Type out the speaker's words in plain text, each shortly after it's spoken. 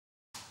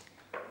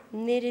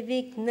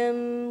निर्विघ्नं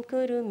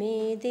कुरु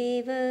मे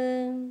देव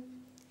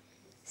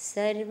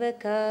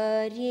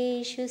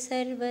सर्वकार्येषु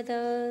सर्वदा।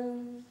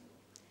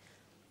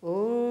 ॐ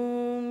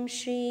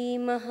श्री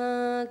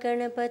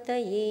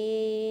महागणपतये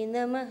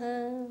नमः।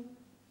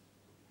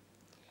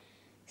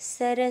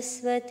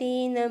 सरस्वती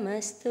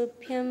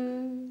नमस्तुभ्यं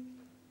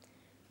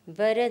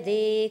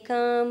वरदे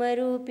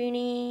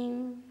कामरूपिणी।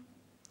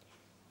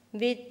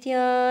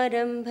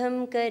 विद्यारम्भं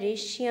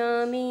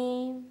करिष्यामि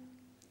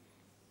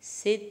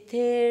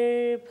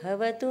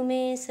सिद्धिर्भवतु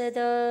मे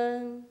सदा।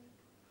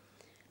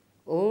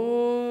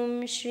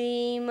 ॐ श्री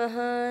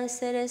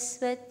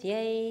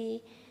महासरस्वत्यै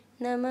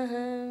नमः।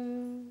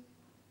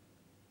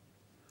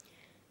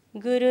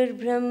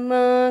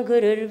 गुरुर्ब्रह्मा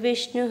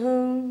गुरुर्विष्णुः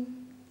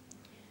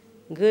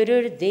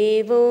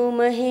गुरुर्देवो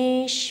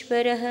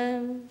महेश्वरः।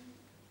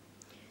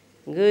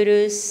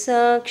 गुरुः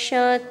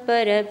साक्षात्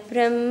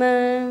परब्रह्म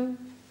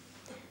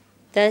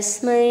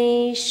तस्मै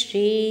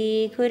श्री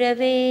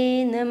गुरवे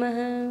नमः।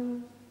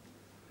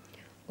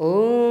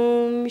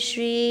 ॐ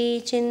श्री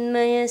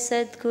चिन्मय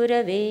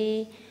सद्गुरवे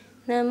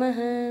नमः।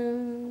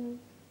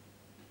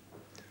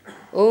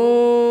 ॐ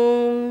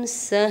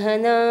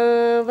सहना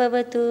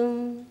भवतु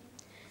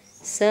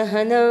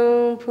सहनौ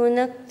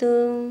भुनक्तु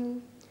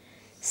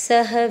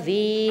सह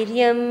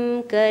वीर्यं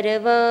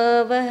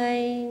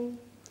करवावहै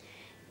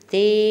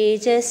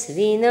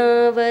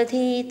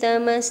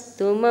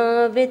तेजस्विनावधीतमस्तु मा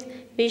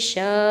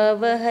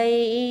विद्विषावहै।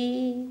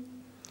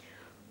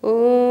 ॐ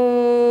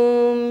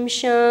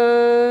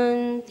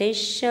शान्तिः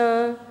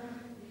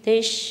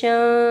शान्तिः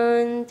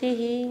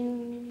शान्तिः।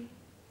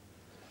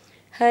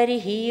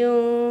 हरिः ॐ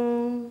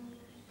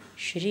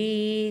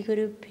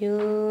श्रीगुरुभ्यो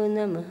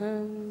नमः।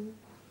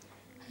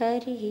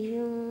 हरिः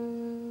ॐ।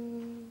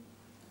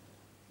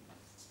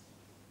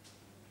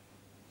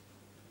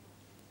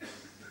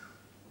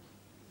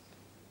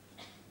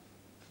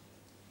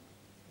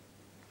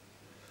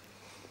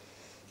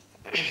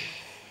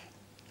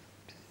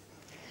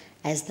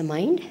 As the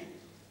mind,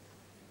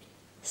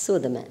 so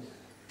the man.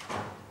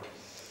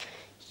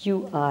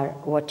 You are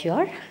what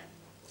your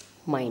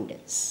mind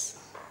is.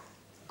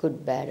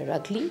 Good, bad, or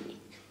ugly,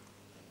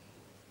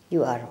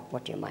 you are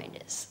what your mind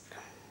is.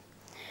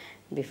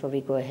 Before we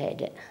go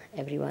ahead,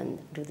 everyone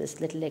do this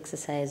little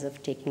exercise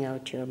of taking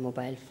out your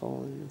mobile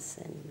phones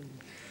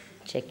and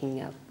checking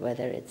out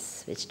whether it's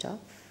switched off.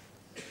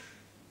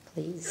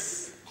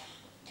 Please.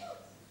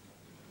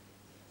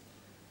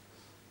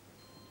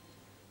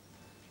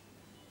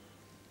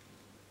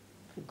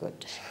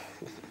 Good.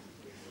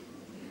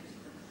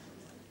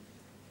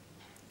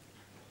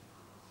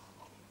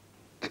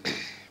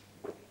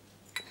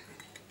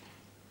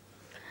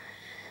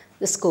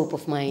 The scope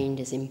of mind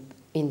is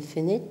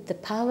infinite. The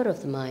power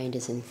of the mind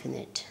is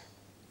infinite.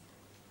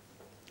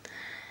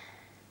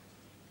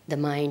 The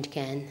mind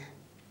can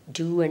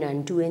do and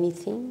undo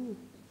anything.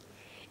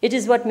 It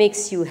is what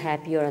makes you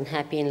happy or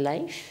unhappy in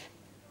life.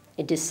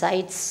 It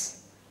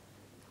decides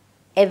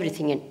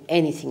everything and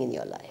anything in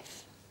your life.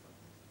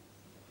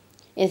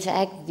 In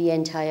fact, the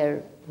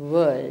entire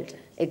world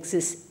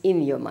exists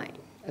in your mind.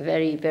 A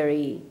very,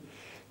 very,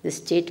 the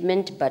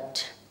statement,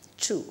 but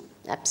true,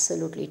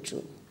 absolutely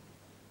true.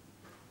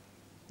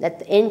 That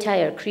the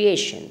entire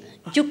creation,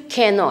 you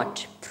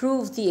cannot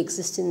prove the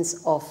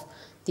existence of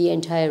the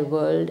entire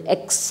world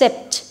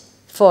except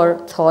for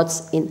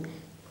thoughts in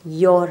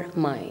your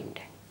mind.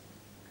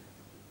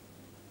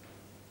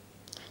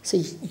 So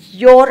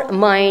your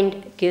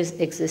mind gives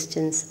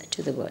existence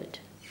to the world.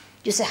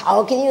 You say,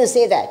 how can you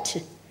say that?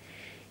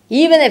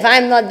 Even if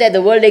I'm not there,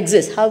 the world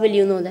exists. How will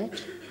you know that?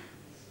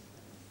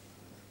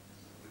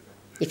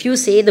 If you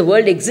say the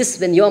world exists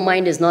when your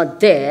mind is not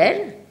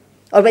there,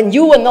 or when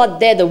you were not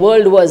there, the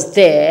world was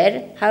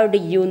there, how do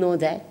you know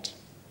that?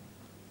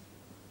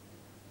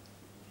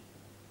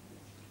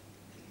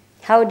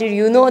 How did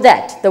you know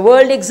that? The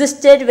world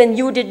existed when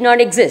you did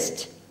not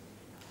exist.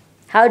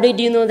 How did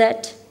you know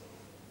that?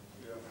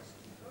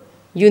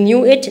 You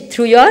knew it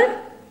through your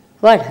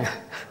what?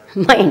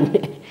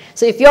 Mind.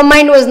 So if your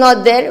mind was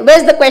not there,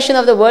 where's the question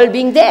of the world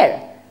being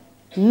there?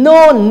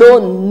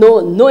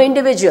 No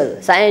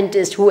individual,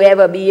 scientist,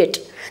 whoever be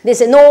it. They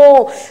say,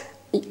 no,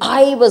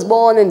 I was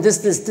born in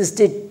this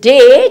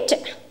date,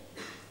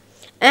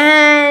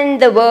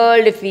 and the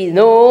world, if we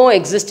know,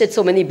 existed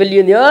so many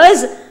billion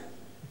years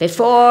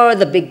before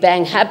the Big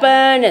Bang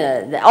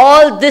happened.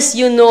 All this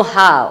you know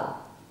how?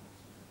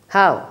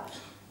 How?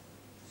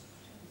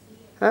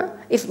 Huh?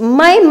 If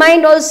my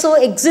mind also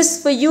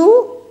exists for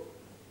you,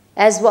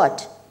 as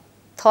what?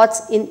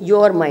 Thoughts in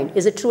your mind.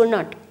 Is it true or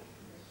not?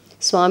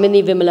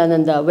 Swamini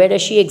Vimalananda, where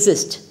does she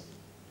exist?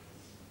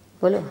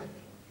 Bolo.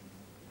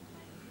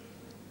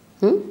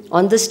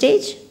 On the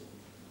stage?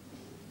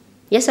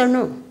 Yes or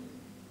no?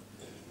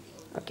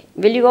 Okay.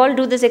 Will you all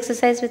do this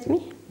exercise with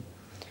me?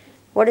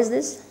 What is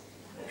this?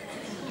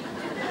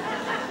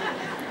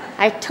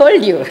 I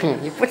told you.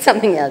 You put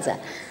something else.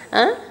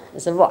 Huh?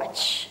 It's a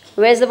watch.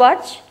 Where's the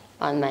watch?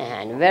 On my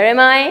hand. Where am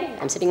I?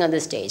 I'm sitting on the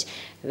stage.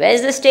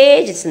 Where's the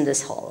stage? It's in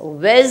this hall.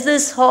 Where's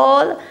this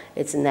hall?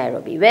 It's in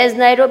Nairobi. Where's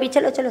Nairobi?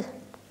 Chalo, chalo.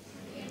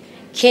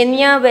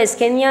 Kenya, where's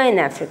Kenya in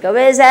Africa?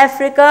 Where is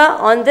Africa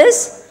on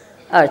this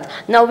earth?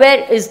 Now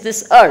where is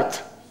this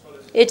earth?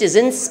 It is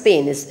in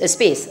Spain, is a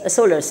space, a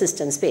solar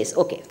system space.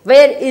 Okay,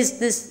 where is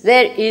this?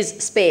 Where is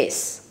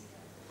space?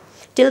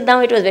 Till now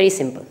it was very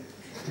simple.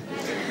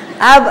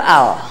 Ab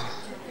आओ.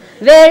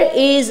 Where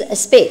is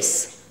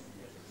space?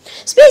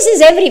 Space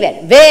is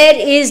everywhere. Where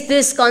is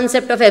this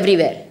concept of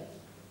everywhere?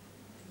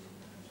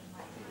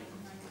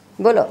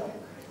 Bolo.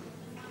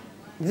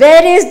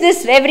 Where is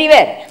this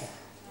everywhere?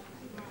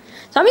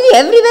 Swamiji,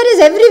 everywhere is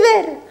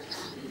everywhere.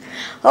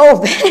 Oh,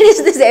 where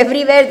is this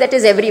everywhere that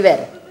is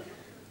everywhere?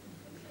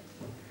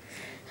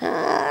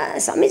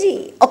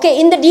 Swamiji, okay,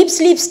 in the deep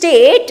sleep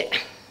state,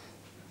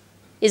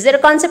 is there a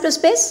concept of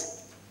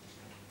space?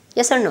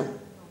 Yes or no?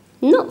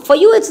 No, for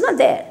you it's not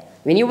there.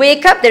 When you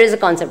wake up, there is a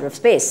concept of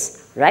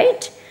space,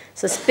 right?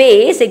 So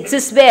space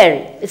exists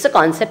where? It's a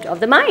concept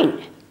of the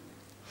mind.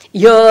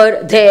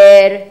 Here,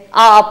 there,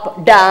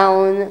 up,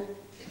 down.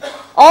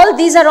 All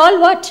these are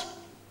all what?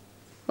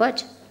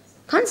 What?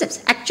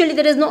 Concepts. Actually,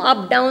 there is no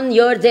up, down,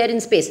 here, there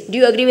in space. Do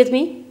you agree with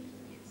me?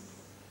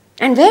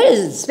 And where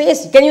is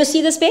space? Can you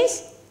see the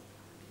space?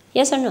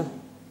 Yes or no?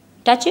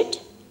 Touch it,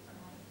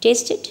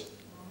 taste it,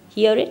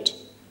 hear it,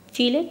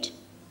 feel it.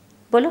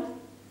 Bolo.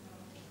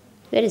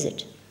 Where is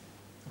it?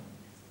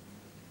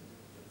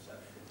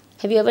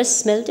 Have you ever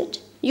smelled it?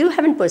 You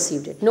haven't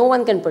perceived it. No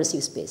one can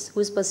perceive space.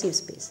 Who's perceived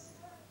space?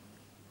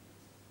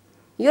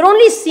 You're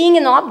only seeing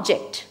an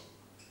object.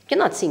 You're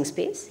not seeing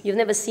space. You've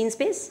never seen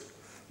space.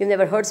 You've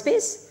never heard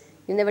space.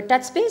 You've never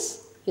touched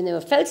space. You've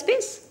never felt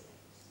space.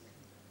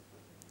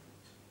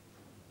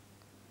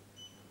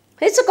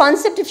 It's a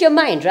concept of your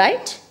mind,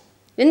 right?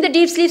 In the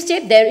deep sleep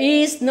state, there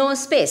is no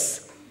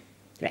space.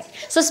 Right.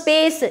 So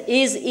space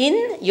is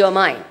in your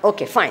mind.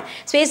 Okay, fine.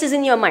 Space is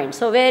in your mind.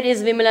 So where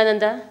is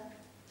Vimalananda?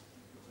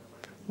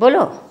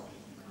 Bolo.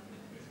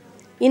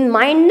 In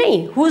mind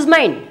nahi. Whose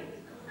mind?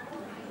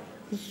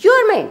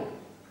 Your mind.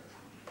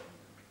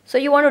 So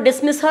you want to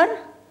dismiss her?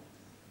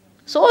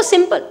 So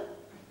simple.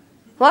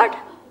 What?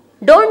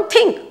 Don't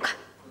think.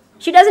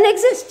 She doesn't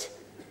exist.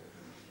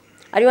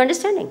 Are you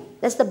understanding?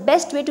 That's the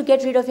best way to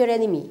get rid of your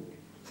enemy.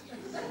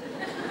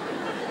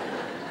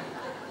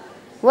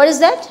 What is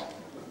that?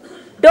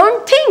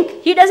 Don't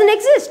think. He doesn't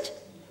exist.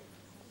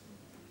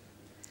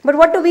 But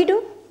what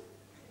do?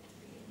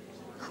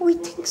 We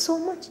think so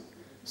much.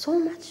 So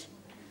much.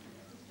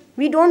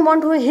 We don't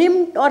want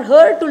him or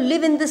her to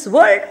live in this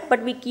world,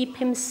 but we keep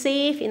him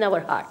safe in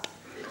our heart.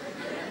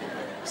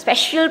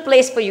 Special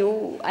place for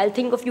you. I'll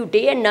think of you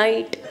day and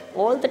night,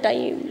 all the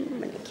time.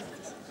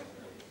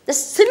 The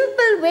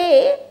simple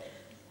way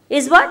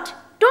is what?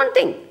 Don't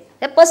think.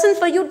 The person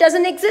for you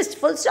doesn't exist,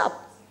 full stop.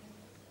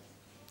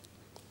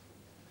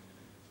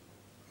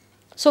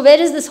 So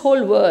where is this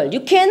whole world?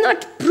 You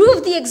cannot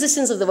prove the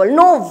existence of the world.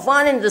 No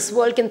one in this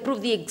world can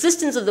prove the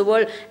existence of the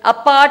world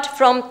apart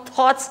from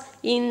thoughts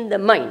in the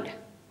mind.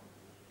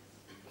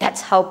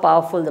 That's how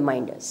powerful the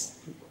mind is.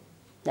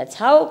 That's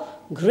how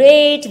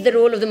great the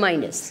role of the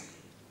mind is.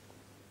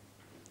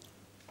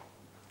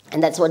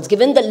 And that's what's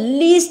given the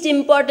least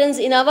importance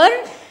in our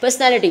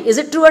personality. Is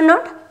it true or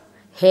not?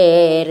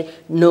 Hair,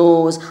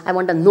 nose. I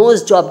want a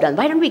nose job done.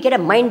 Why don't we get a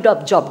mind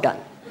job done?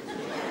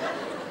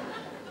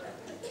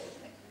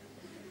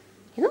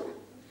 You know,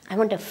 I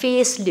want a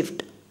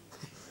facelift.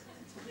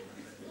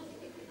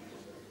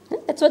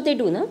 That's what they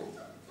do, no?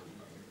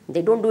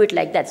 They don't do it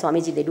like that,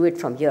 Swamiji. They do it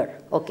from here.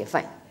 Okay,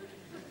 fine.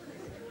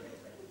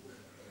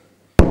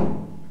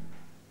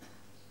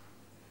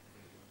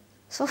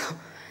 So,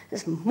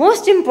 this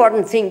most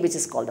important thing which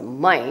is called the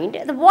mind.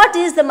 What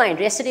is the mind?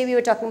 Yesterday we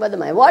were talking about the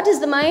mind. What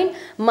is the mind?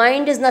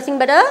 Mind is nothing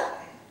but a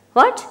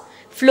what?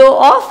 Flow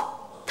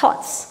of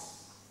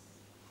thoughts.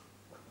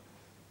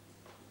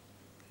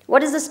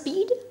 What is the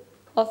speed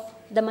of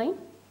the mind?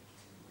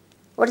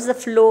 What is the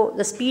flow,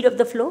 the speed of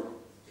the flow?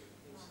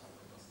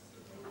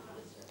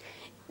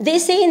 They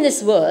say in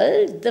this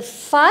world, the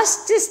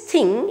fastest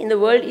thing in the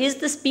world is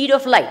the speed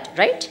of light,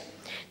 right?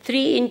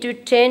 3 into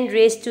 10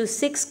 raised to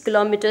 6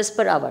 kilometers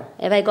per hour.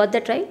 Have I got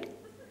that right?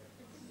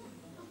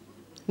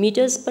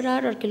 Meters per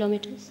hour or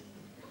kilometers?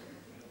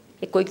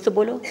 Koi to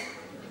bolo.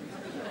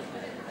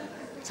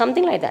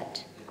 Something like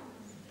that.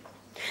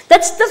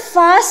 That's the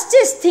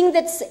fastest thing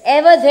that's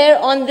ever there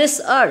on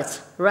this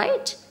earth,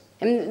 right?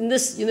 In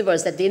this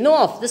universe that they know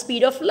of, the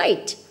speed of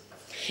light.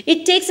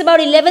 It takes about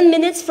 11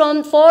 minutes for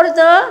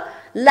the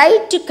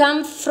light to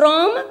come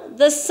from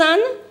the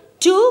sun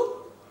to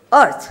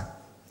earth.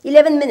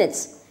 11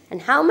 minutes.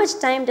 And how much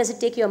time does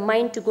it take your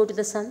mind to go to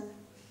the sun?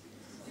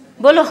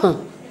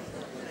 Bolo.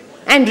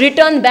 And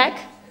return back?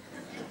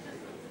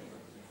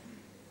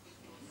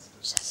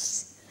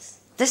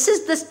 This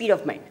is the speed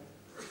of mind.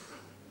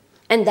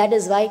 And that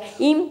is why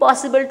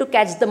impossible to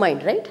catch the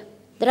mind, right?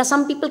 There are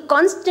some people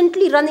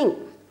constantly running,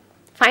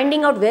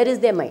 finding out where is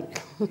their mind.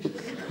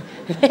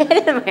 Where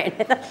is the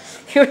mind?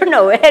 You don't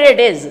know where it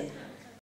is.